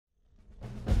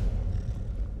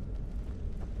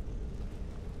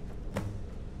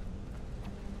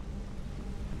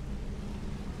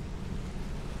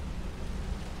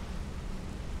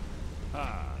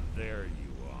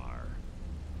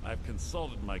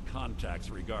consulted my contacts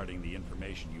regarding the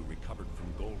information you recovered from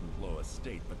Golden Glow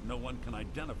Estate, but no one can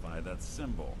identify that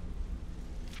symbol.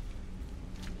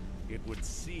 It would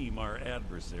seem our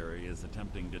adversary is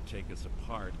attempting to take us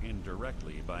apart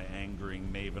indirectly by angering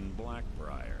Maven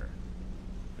Blackbriar.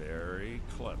 Very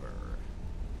clever.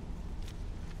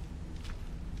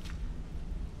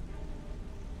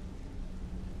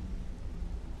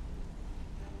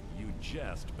 You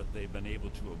jest, but they've been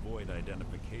able to avoid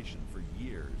identification for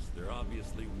years. They're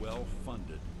obviously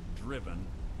well-funded, driven,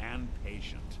 and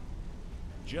patient.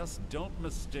 Just don't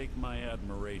mistake my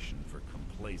admiration for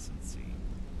complacency.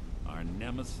 Our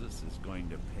nemesis is going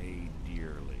to pay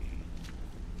dearly.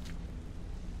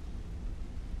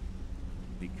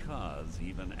 Because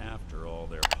even after all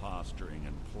their posturing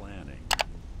and planning,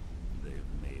 they've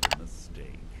made a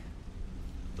mistake.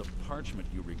 The parchment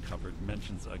you recovered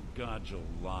mentions a Godja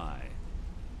lie.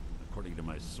 According to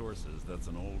my sources, that's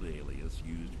an old alias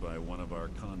used by one of our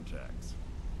contacts.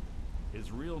 His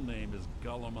real name is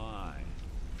Gulamai.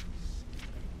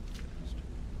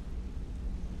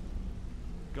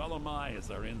 Gulamai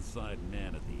is our inside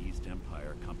man at the East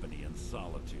Empire Company in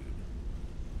Solitude.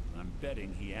 I'm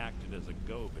betting he acted as a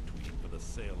go-between for the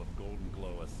sale of Golden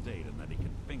Glow Estate and that he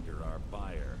can finger our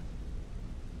buyer.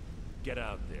 Get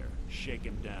out there, shake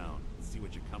him down, and see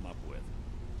what you come up with.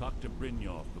 Talk to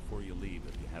Brynjolf before you leave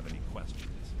if you have any questions.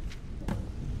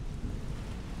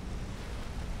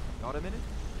 Got a minute?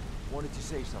 Wanted to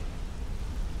say something.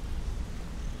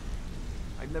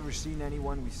 I've never seen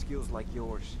anyone with skills like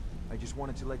yours. I just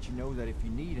wanted to let you know that if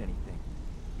you need anything,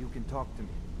 you can talk to me.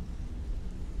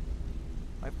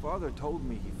 My father told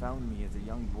me he found me as a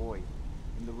young boy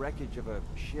in the wreckage of a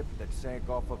ship that sank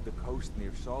off of the coast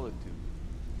near Solitude.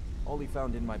 All he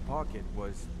found in my pocket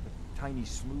was a tiny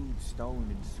smooth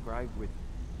stone inscribed with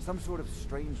some sort of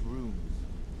strange runes.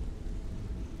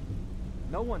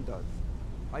 No one does.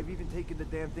 I've even taken the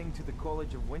damn thing to the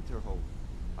College of Winterhold.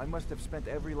 I must have spent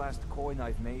every last coin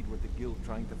I've made with the guild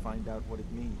trying to find out what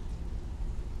it means.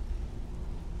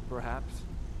 Perhaps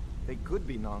they could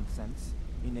be nonsense,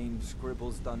 inane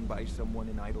scribbles done by someone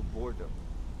in idle boredom.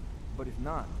 But if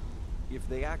not, if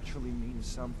they actually mean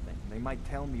something, they might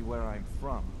tell me where I'm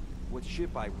from, what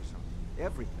ship I was on,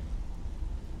 everything.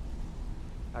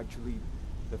 Actually,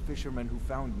 the fisherman who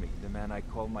found me, the man I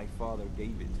call my father,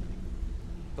 gave it to me.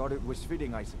 Thought it was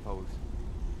fitting, I suppose.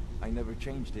 I never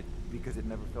changed it because it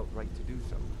never felt right to do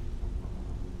so.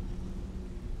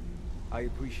 I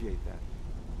appreciate that.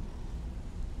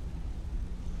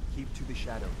 Keep to the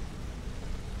shadows.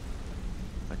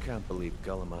 I can't believe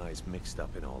Gulamai's mixed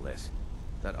up in all this.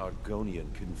 That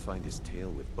Argonian couldn't find his tail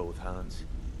with both hands.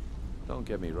 Don't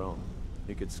get me wrong,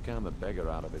 he could scam a beggar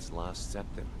out of his last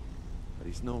septim, but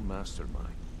he's no mastermind.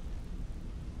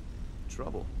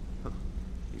 Trouble?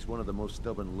 He's one of the most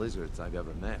stubborn lizards I've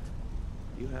ever met.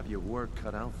 You have your work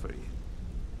cut out for you.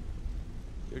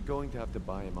 You're going to have to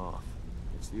buy him off.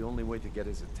 It's the only way to get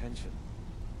his attention.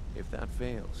 If that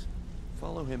fails,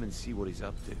 follow him and see what he's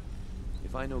up to.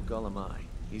 If I know Gulamai,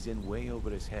 he's in way over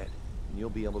his head, and you'll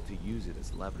be able to use it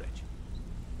as leverage.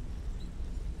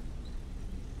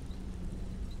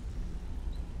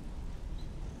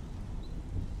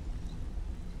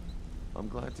 I'm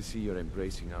glad to see you're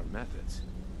embracing our methods.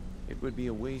 It would be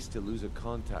a waste to lose a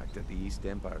contact at the East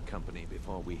Empire Company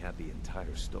before we had the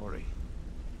entire story.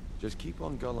 Just keep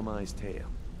on Gulamai's tail,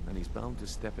 and he's bound to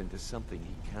step into something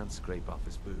he can't scrape off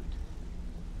his boot.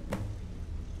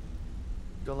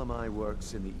 Gulamai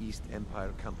works in the East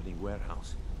Empire Company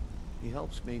warehouse. He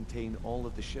helps maintain all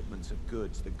of the shipments of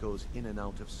goods that goes in and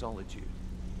out of Solitude.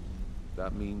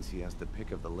 That means he has the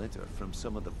pick of the litter from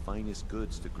some of the finest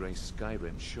goods to grace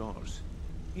Skyrim's shores.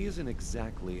 He isn't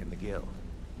exactly in the guild,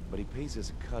 but he pays us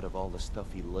a cut of all the stuff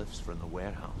he lifts from the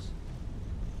warehouse.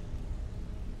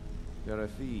 There are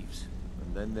thieves,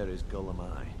 and then there is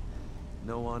Gulamai.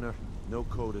 No honor, no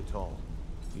code at all.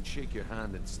 He'd shake your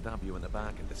hand and stab you in the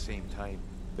back at the same time.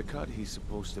 The cut he's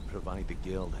supposed to provide the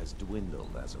guild has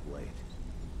dwindled as of late.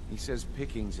 He says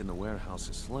pickings in the warehouse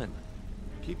are slim.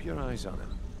 Keep your eyes on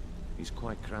him. He's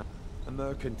quite crap. A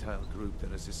mercantile group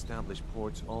that has established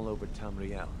ports all over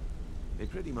Tamriel. They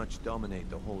pretty much dominate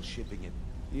the whole shipping in.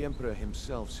 The Emperor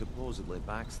himself supposedly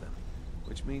backs them,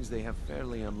 which means they have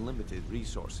fairly unlimited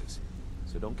resources.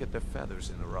 So don't get their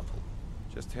feathers in a ruffle.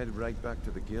 Just head right back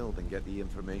to the guild and get the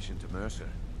information to Mercer.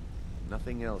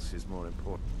 Nothing else is more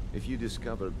important. If you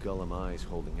discover Gulamai's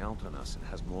holding out on us and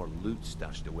has more loot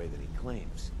stashed away than he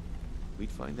claims,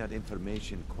 we'd find that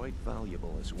information quite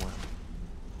valuable as well.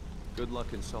 Good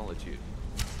luck in Solitude.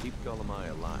 Keep Gulamai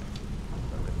alive.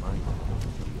 A reminder of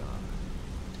who we are.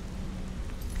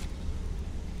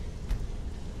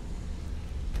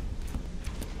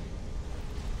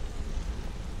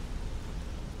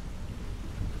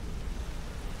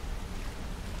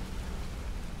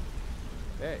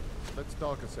 Hey, let's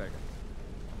talk a second.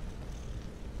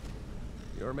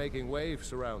 You're making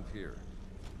waves around here.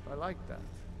 I like that.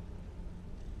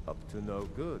 Up to no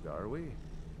good, are we?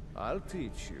 I'll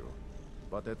teach you,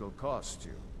 but it'll cost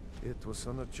you. It was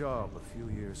on a job a few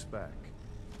years back.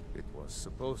 It was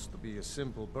supposed to be a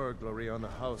simple burglary on a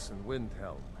house in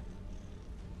Windhelm.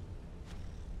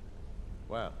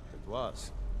 Well, it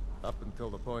was, up until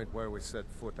the point where we set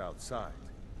foot outside.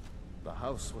 The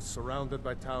house was surrounded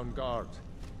by town guard.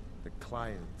 The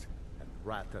client had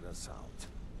ratted us out.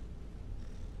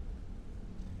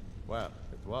 Well,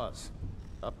 it was,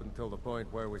 up until the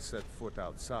point where we set foot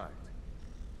outside.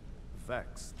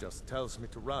 Vex just tells me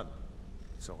to run,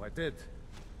 so I did.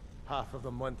 Half of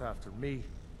them went after me,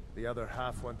 the other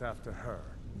half went after her.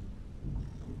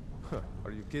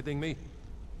 Are you kidding me?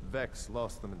 Vex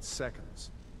lost them in seconds.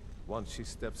 Once she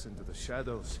steps into the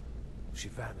shadows, she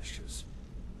vanishes.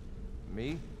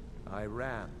 Me? I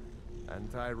ran,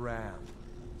 and I ran,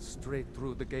 straight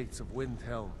through the gates of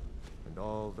Windhelm, and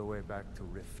all the way back to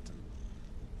Riften.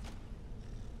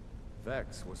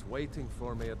 Vex was waiting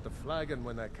for me at the flagon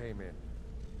when I came in,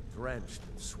 drenched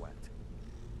in sweat.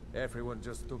 Everyone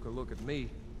just took a look at me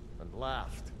and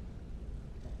laughed.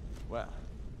 Well,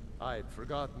 I'd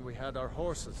forgotten we had our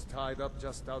horses tied up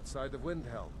just outside of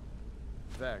Windhelm.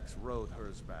 Vex rode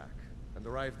hers back, and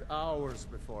arrived hours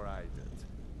before I did.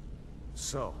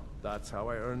 So, that's how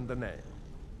I earned the name.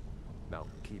 Now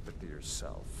keep it to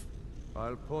yourself.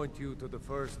 I'll point you to the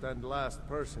first and last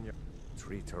person you...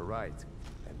 Treat her right,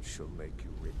 and she'll make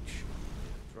you rich.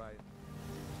 Try it.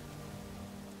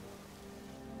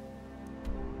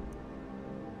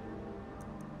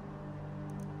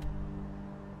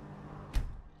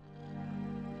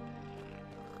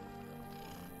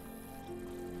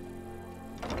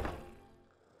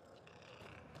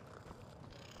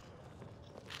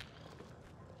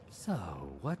 So,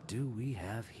 what do we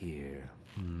have here?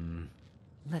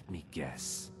 Let me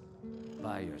guess.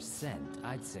 By your scent,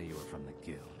 I'd say you were from the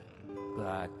guild.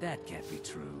 But that can't be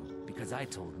true, because I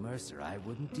told Mercer I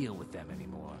wouldn't deal with them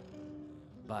anymore.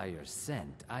 By your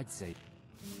scent, I'd say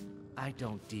I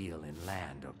don't deal in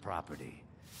land or property.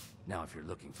 Now, if you're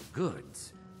looking for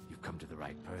goods, you've come to the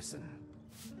right person.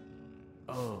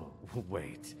 Oh,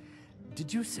 wait.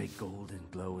 Did you say Golden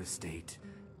Glow Estate?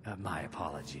 My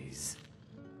apologies.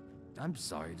 I'm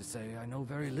sorry to say I know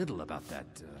very little about that,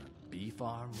 bee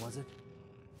farm, was it?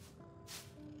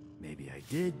 Maybe I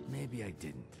did, maybe I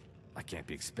didn't. I can't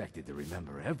be expected to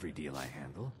remember every deal I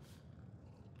handle.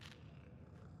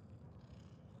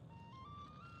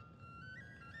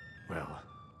 Well,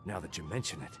 now that you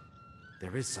mention it,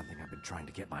 there is something I've been trying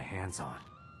to get my hands on.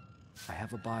 I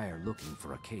have a buyer looking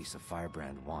for a case of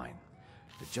Firebrand wine.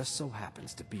 There just so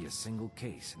happens to be a single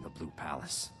case in the Blue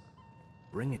Palace.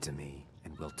 Bring it to me,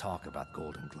 and we'll talk about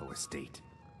Golden Glow Estate.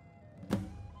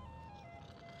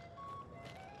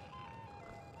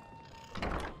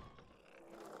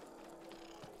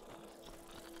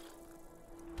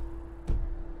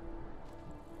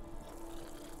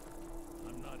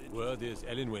 Word is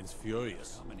Elenwen's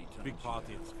furious. How many times Big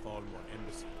party at Falmore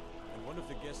Embassy. And one of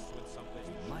the guests went someplace...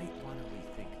 You might want to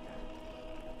rethink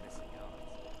that. Missing out.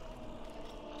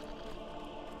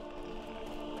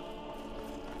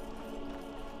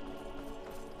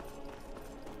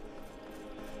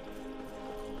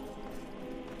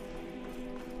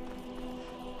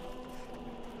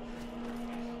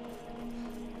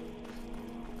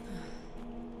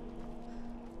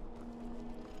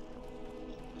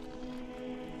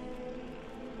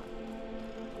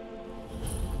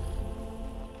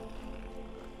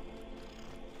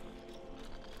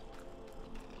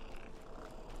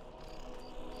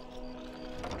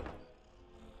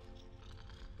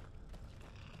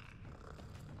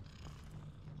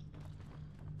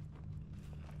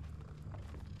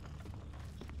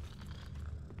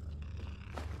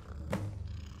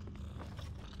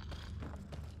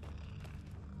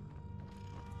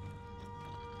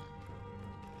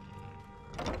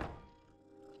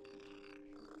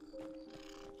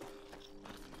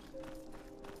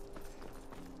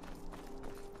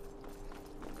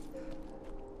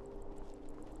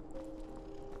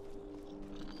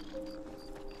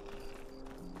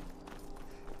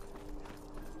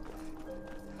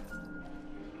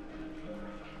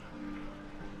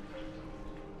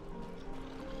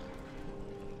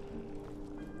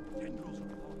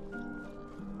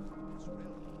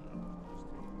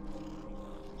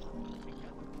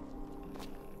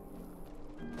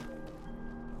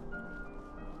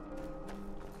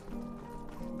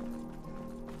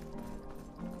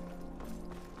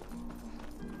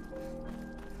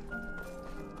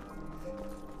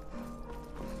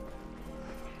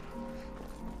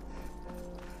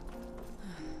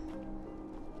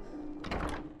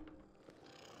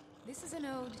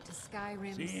 The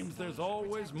Skyrim. Seems there's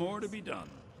always more to be done.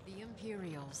 The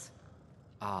Imperials.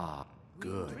 Ah,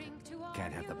 good.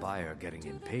 Can't have the buyer getting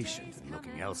impatient and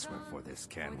looking elsewhere for this,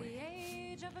 can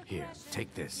we? Here,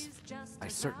 take this. I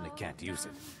certainly can't use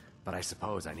it, but I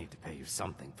suppose I need to pay you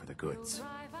something for the goods.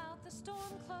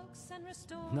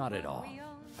 Not at all.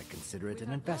 I consider it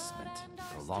an investment,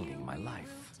 prolonging my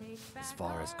life. As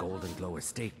far as Golden Glow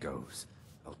Estate goes,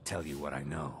 I'll tell you what I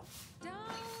know.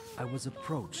 I was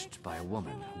approached by a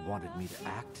woman who wanted me to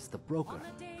act as the broker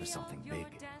for something big.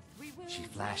 She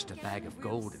flashed a bag of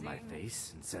gold in my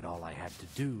face and said all I had to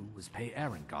do was pay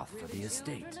Arangoth for the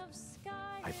estate.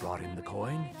 I brought in the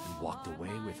coin and walked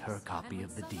away with her copy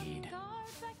of the deed.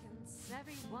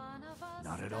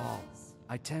 Not at all.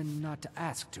 I tend not to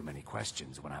ask too many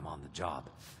questions when I'm on the job.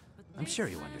 I'm sure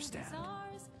you understand.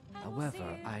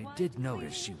 However, I did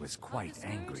notice she was quite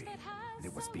angry, and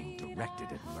it was being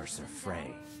directed at Mercer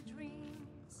Frey.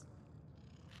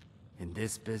 In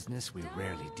this business, we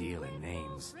rarely deal in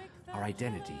names. Our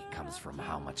identity comes from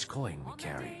how much coin we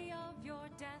carry.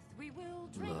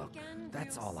 Look,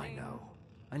 that's all I know.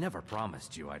 I never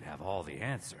promised you I'd have all the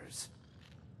answers.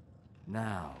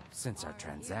 Now, since our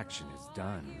transaction is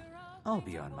done, I'll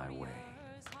be on my way.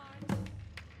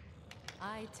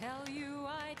 I tell you,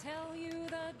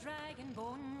 the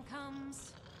Dragonborn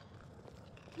comes.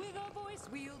 With a voice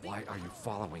wielding. Why are you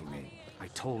following me? I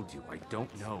told you I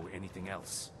don't know anything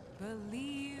else.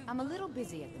 Believe. I'm a little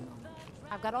busy at the moment.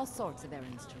 I've got all sorts of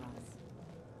errands to run.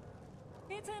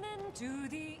 It's an end to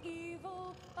the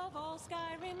evil of all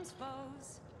Skyrim's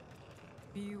foes.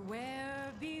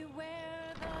 Beware,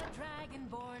 beware, the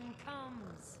Dragonborn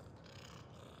comes.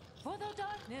 For the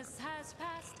darkness has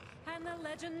passed, and the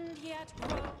legend yet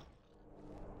grows.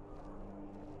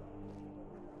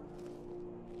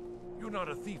 You're not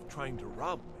a thief trying to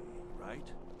rob me,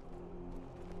 right?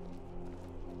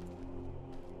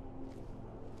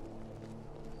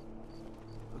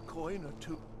 A coin or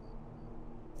two.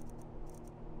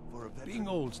 For a veteran, being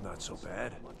old's not so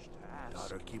bad.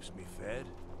 Daughter keeps me fed,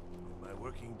 and my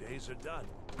working days are done.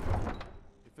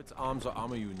 If it's arms or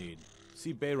armor you need,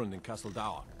 see Baron in Castle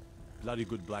Dower. Bloody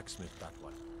good blacksmith, that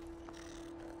one.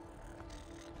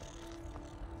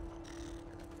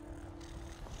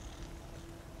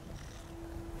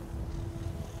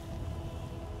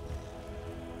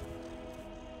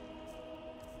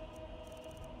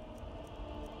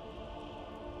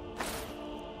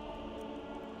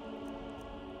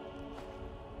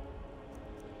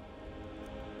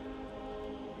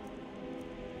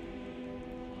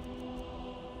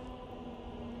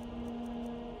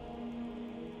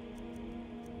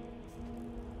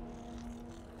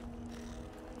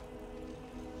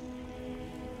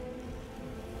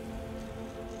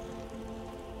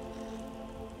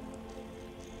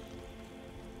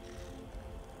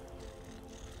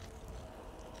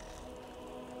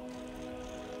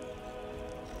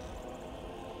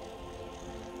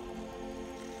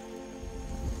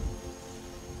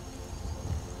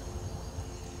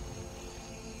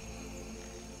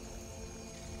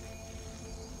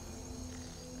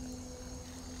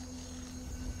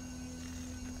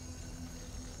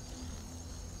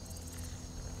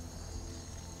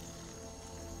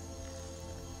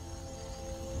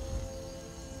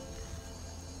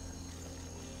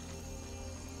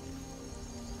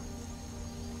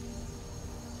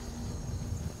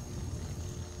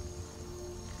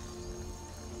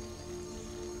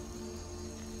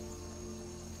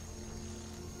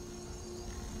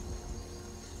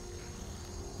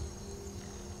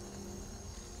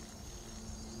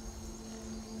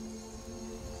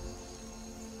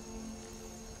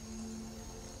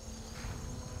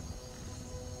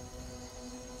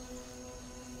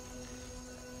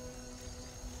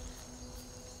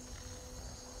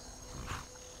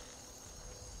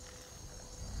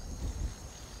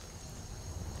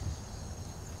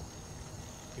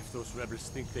 If those rebels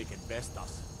think they can best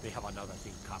us, they have another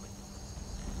thing coming.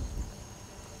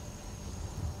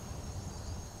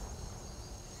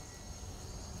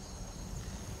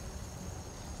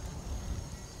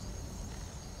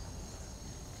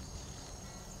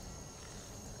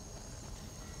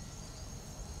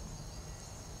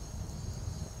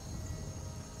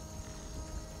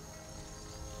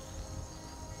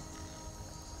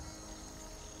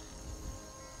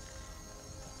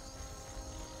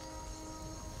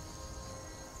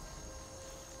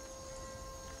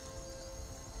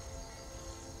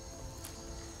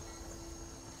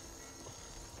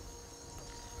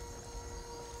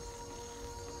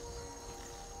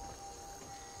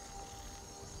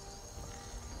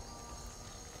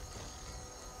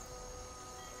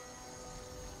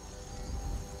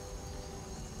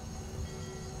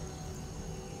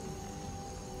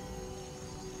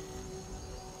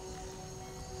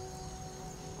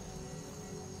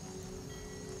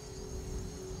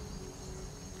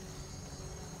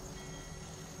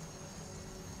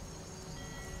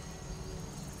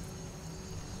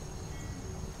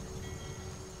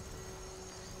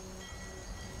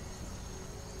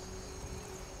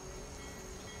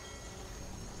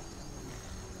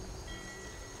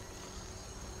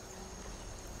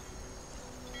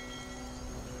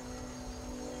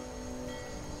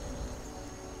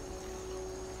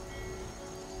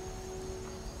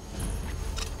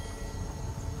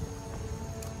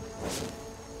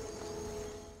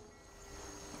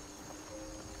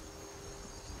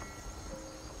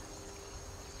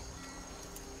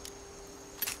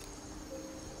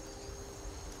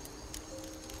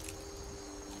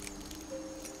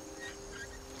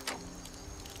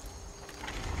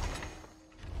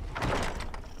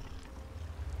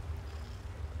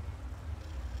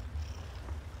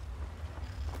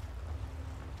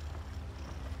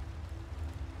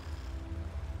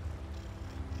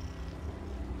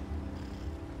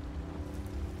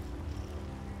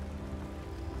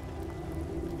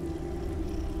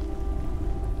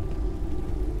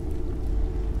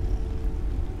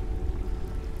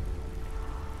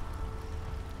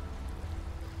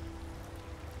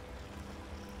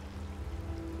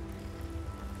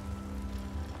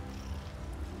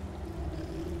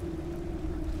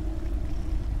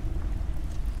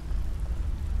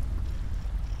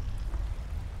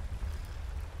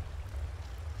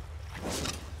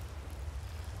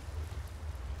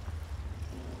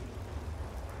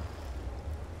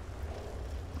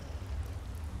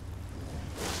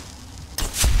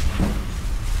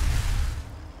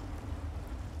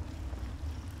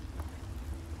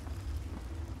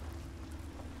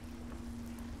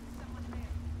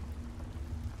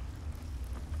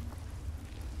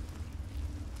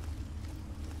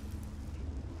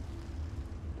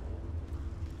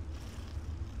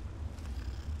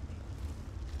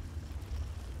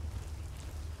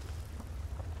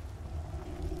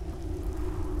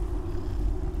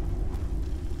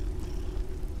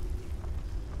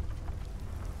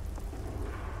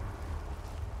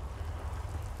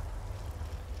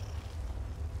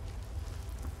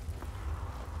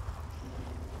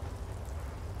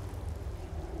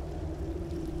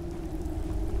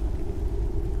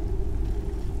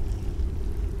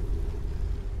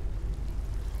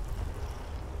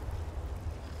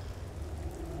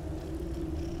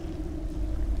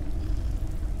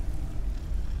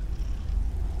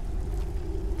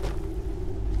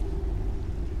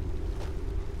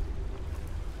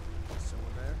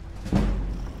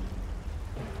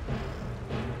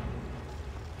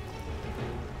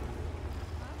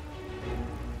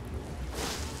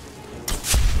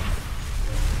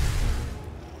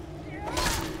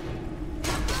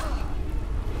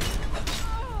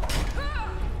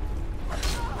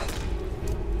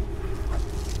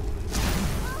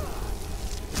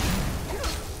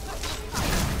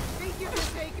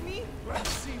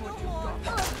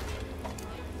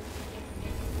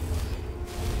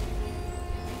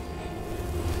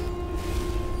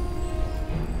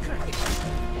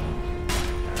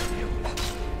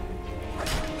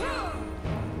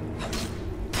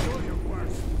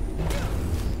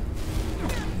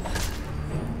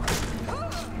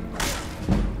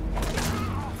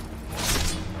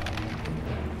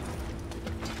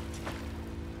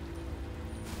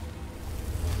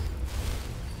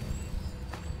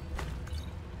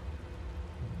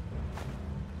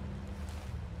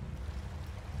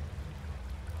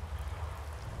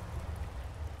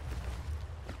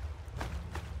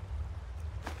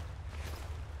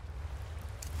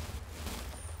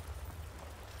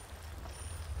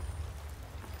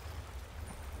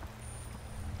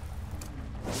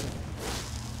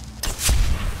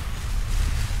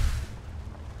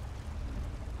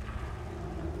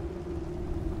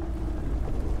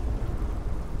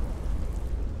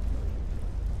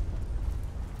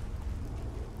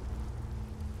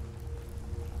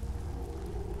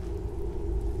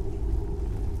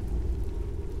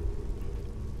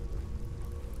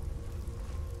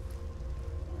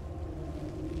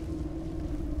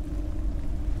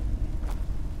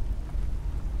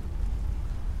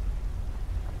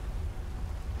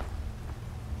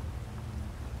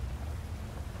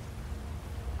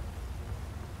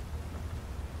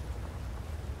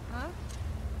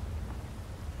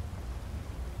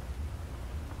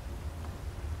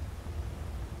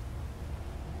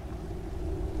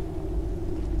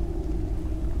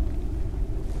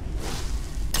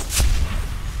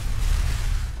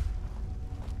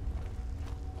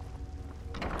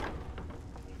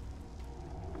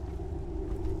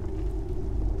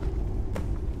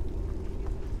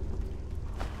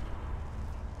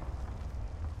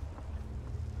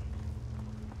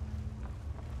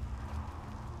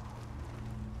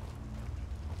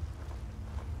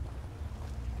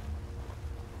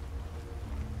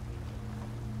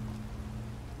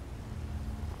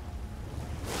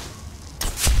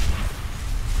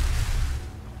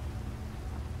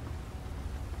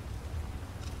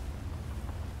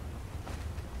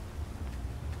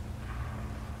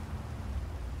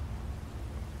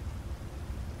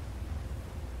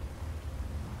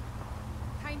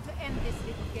 end this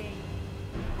little game.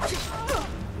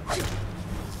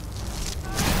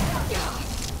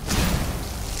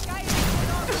 Skyrim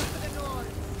belongs to the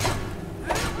North.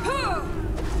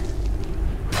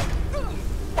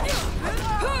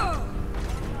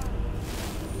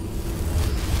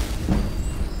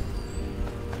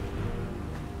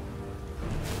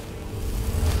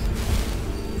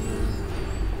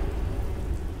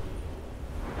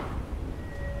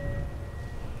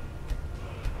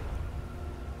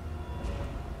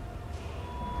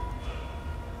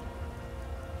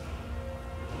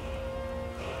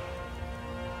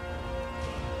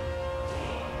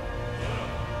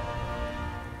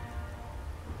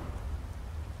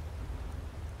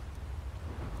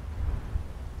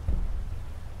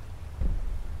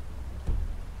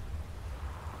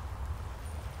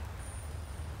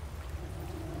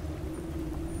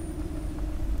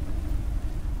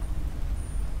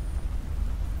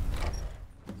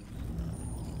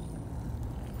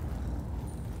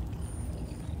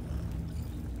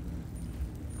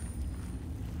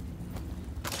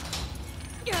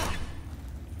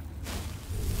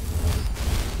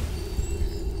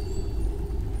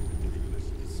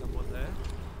 Is someone there?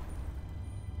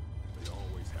 They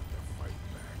always have to fight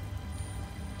back.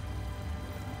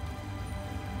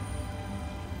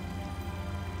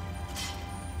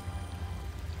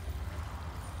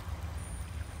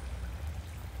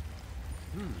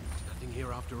 Nothing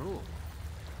here after all.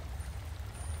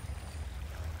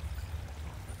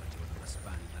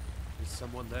 Is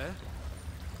someone there?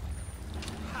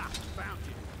 Ha! Found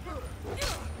you!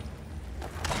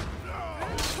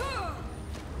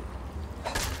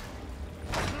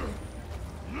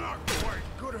 Not quite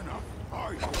good enough,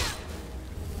 are you?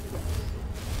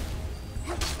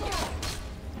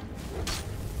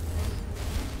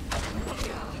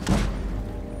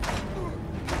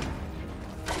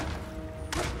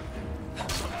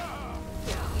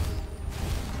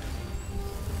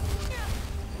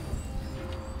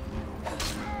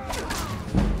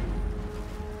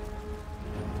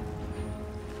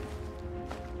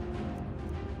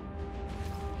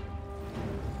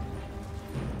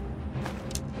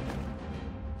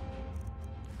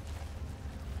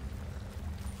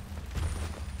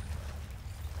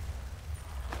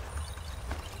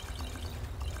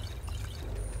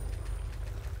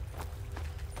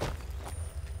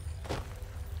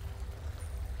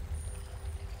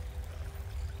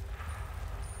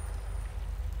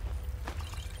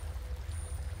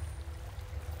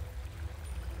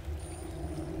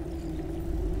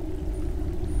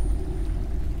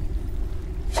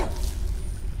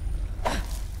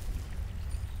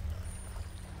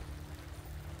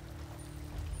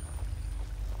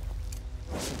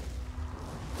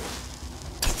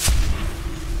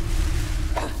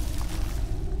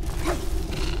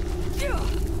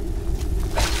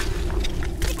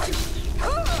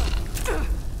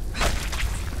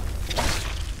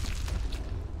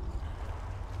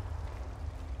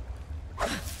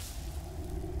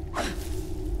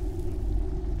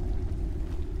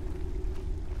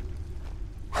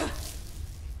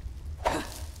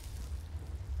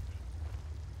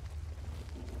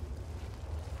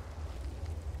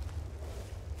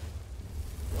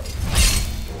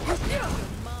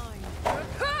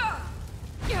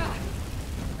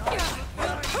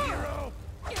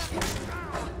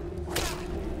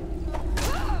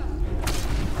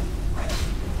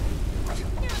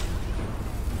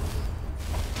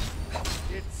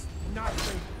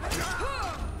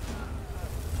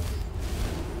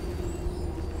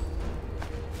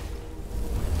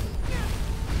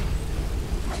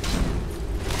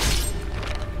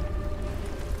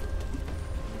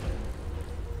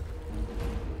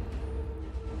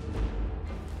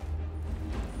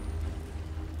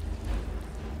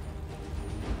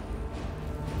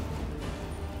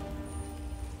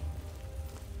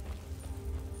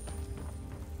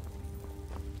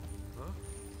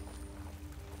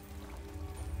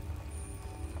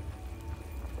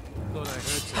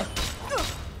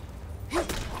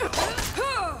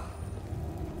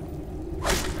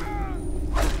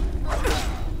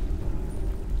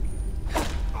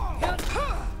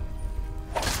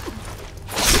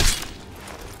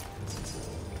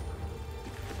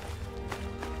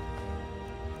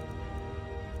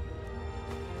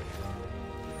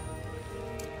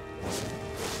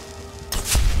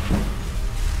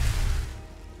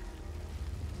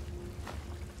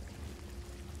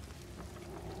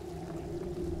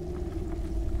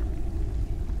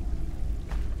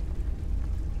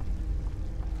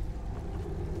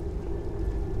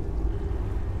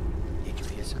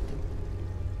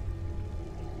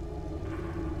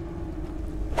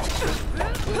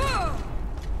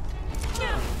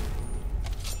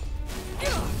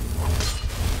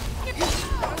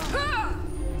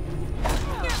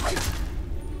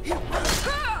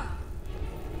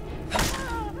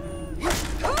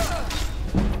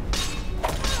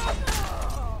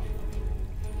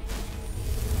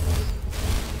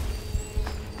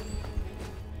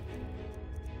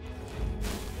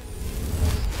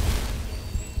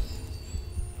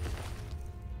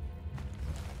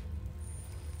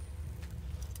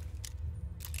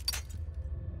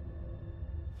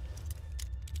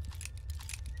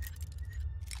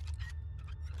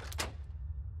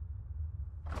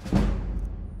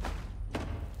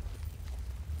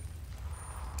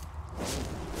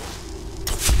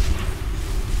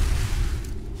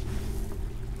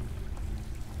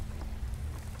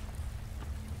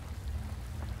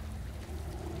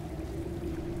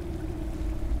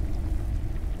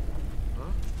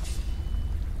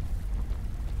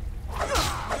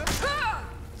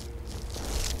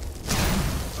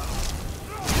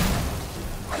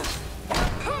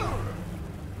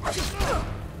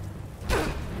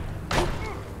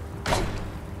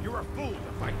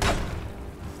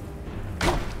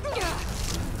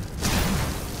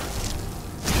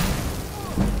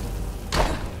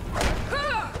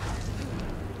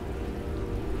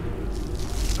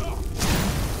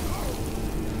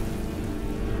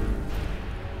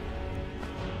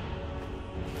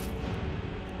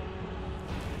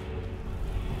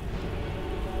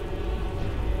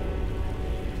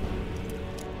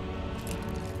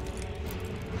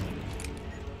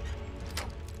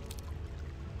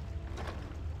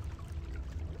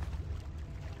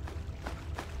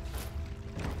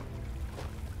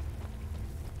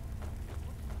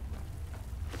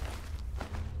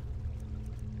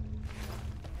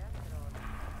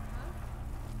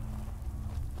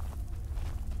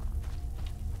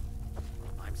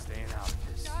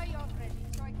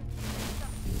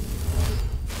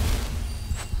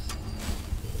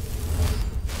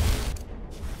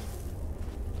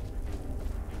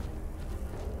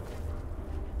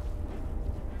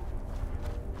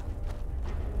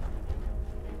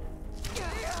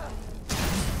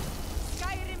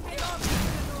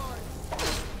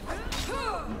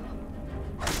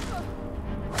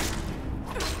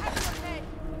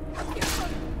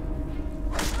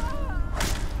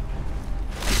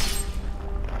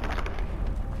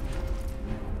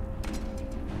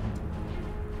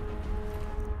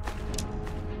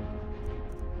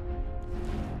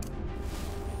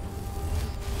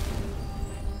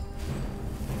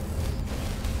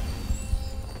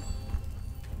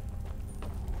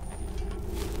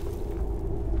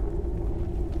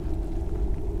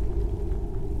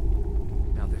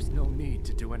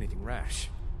 rash.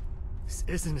 This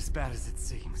isn't as bad as it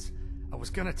seems. I was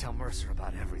gonna tell Mercer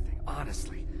about everything,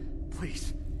 honestly.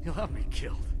 Please, he'll have me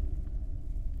killed.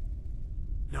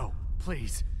 No,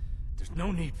 please. There's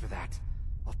no need for that.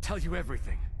 I'll tell you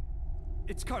everything.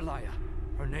 It's Carlia.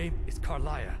 Her name is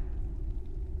Carlia.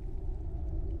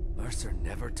 Mercer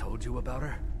never told you about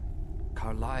her?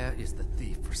 Carlia is the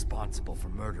thief responsible for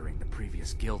murdering the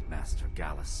previous guildmaster,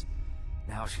 Gallus.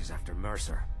 Now she's after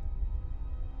Mercer.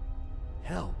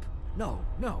 Help? No,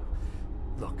 no.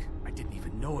 Look, I didn't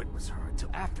even know it was her until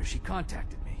after she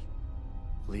contacted me.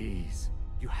 Please,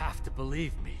 you have to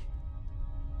believe me.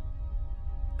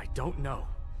 I don't know.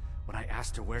 When I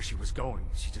asked her where she was going,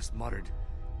 she just muttered,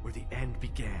 "Where the end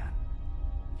began."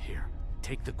 Here,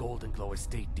 take the Golden Glow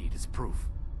estate deed as proof.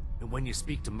 And when you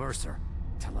speak to Mercer,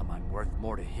 tell him I'm worth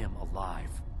more to him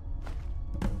alive.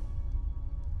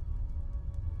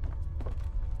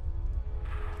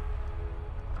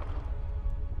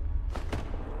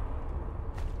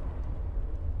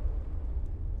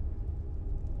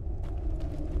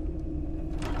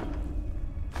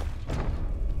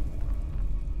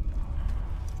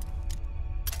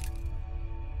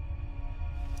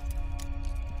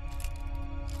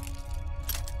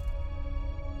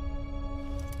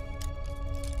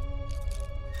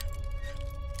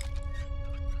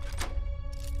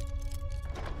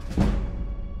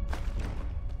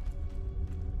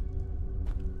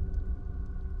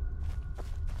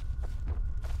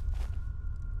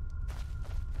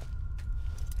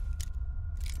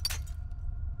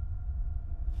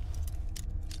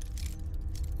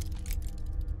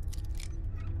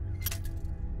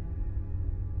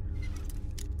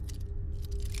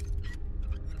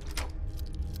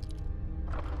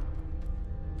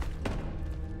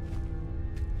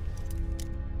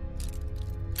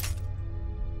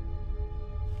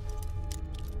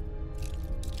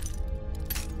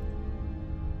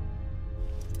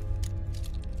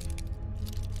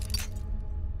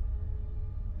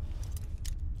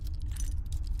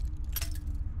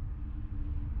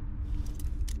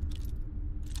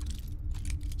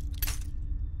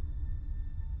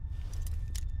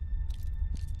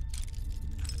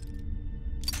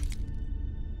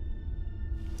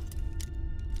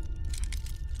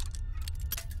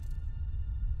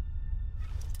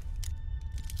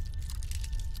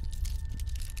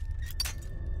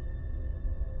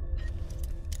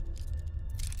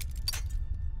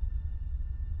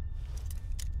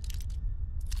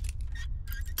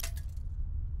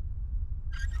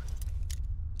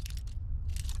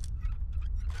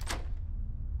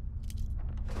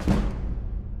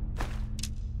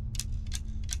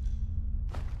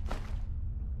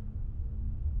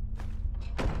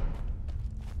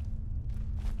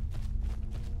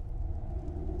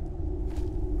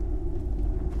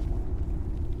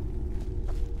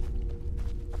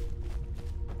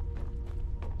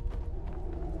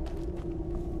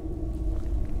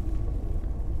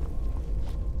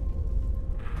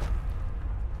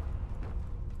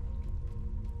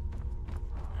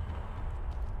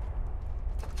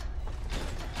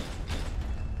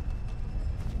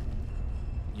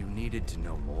 Needed to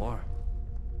know more?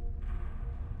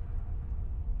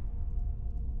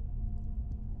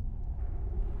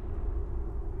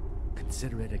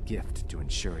 Consider it a gift to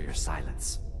ensure your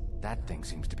silence. That thing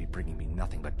seems to be bringing me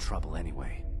nothing but trouble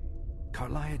anyway.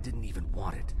 Carlia didn't even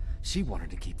want it. She wanted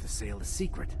to keep the sale a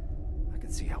secret. I can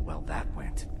see how well that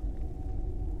went.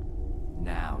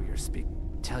 Now you're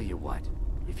Tell you what,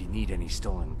 if you need any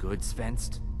stolen goods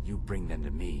fenced, you bring them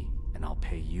to me, and I'll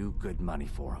pay you good money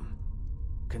for them.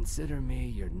 Consider me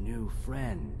your new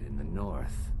friend in the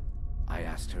north. I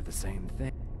asked her the same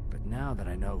thing, but now that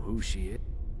I know who she is,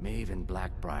 Maeve and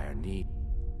Blackbriar need...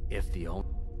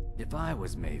 If I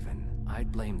was Maven,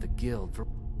 I'd blame the guild for...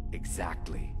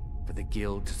 Exactly. For the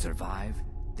guild to survive,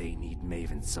 they need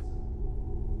Maven's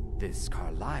support. This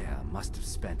Carlia must have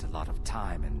spent a lot of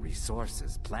time and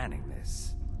resources planning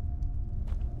this.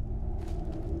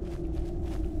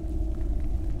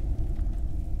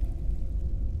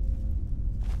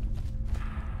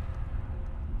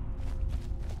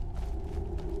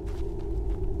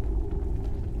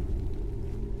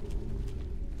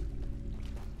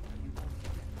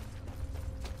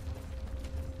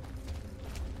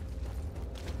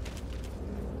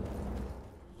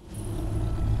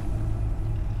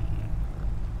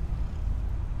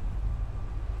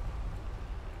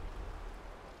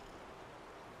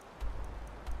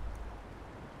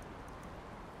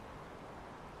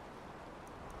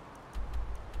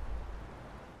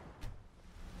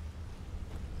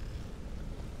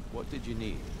 What did you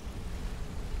need?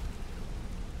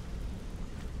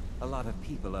 A lot of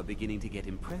people are beginning to get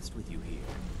impressed with you here,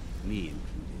 me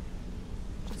included.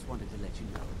 wanted to let you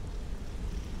know.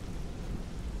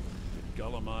 Did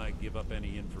Gullumai give up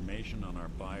any information on our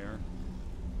buyer?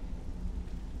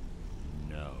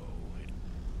 No,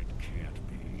 it can't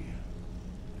be.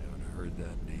 I haven't heard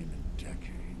that name in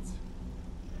decades.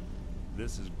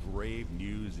 This is grave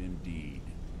news indeed.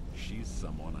 She's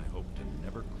someone I hope to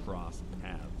never cross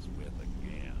paths with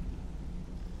again.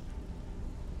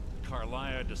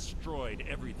 Carlia destroyed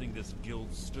everything this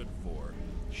guild stood for.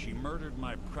 She murdered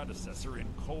my predecessor in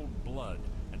cold blood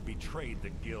and betrayed the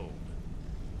guild.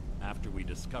 After we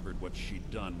discovered what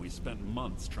she'd done, we spent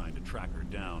months trying to track her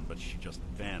down, but she just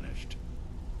vanished.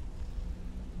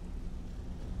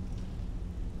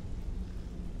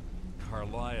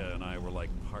 Carlia and I were like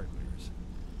partners.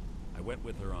 I went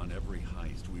with her on every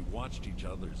heist. We watched each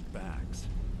other's backs.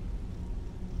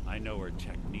 I know her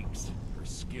techniques, her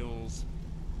skills.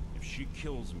 If she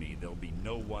kills me, there'll be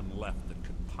no one left that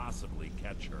could possibly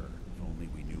catch her. If only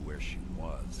we knew where she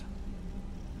was.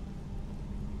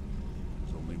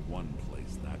 There's only one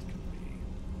place that could be.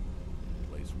 The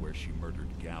place where she murdered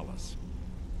Gallus.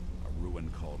 A ruin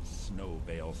called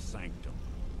Snowvale Sanctum.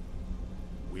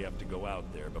 We have to go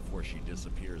out there before she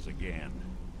disappears again.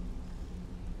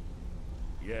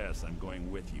 Yes, I'm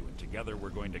going with you, and together we're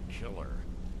going to kill her.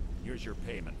 Here's your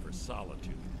payment for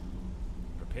solitude.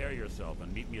 Prepare yourself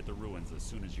and meet me at the ruins as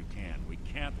soon as you can. We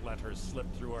can't let her slip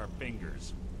through our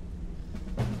fingers.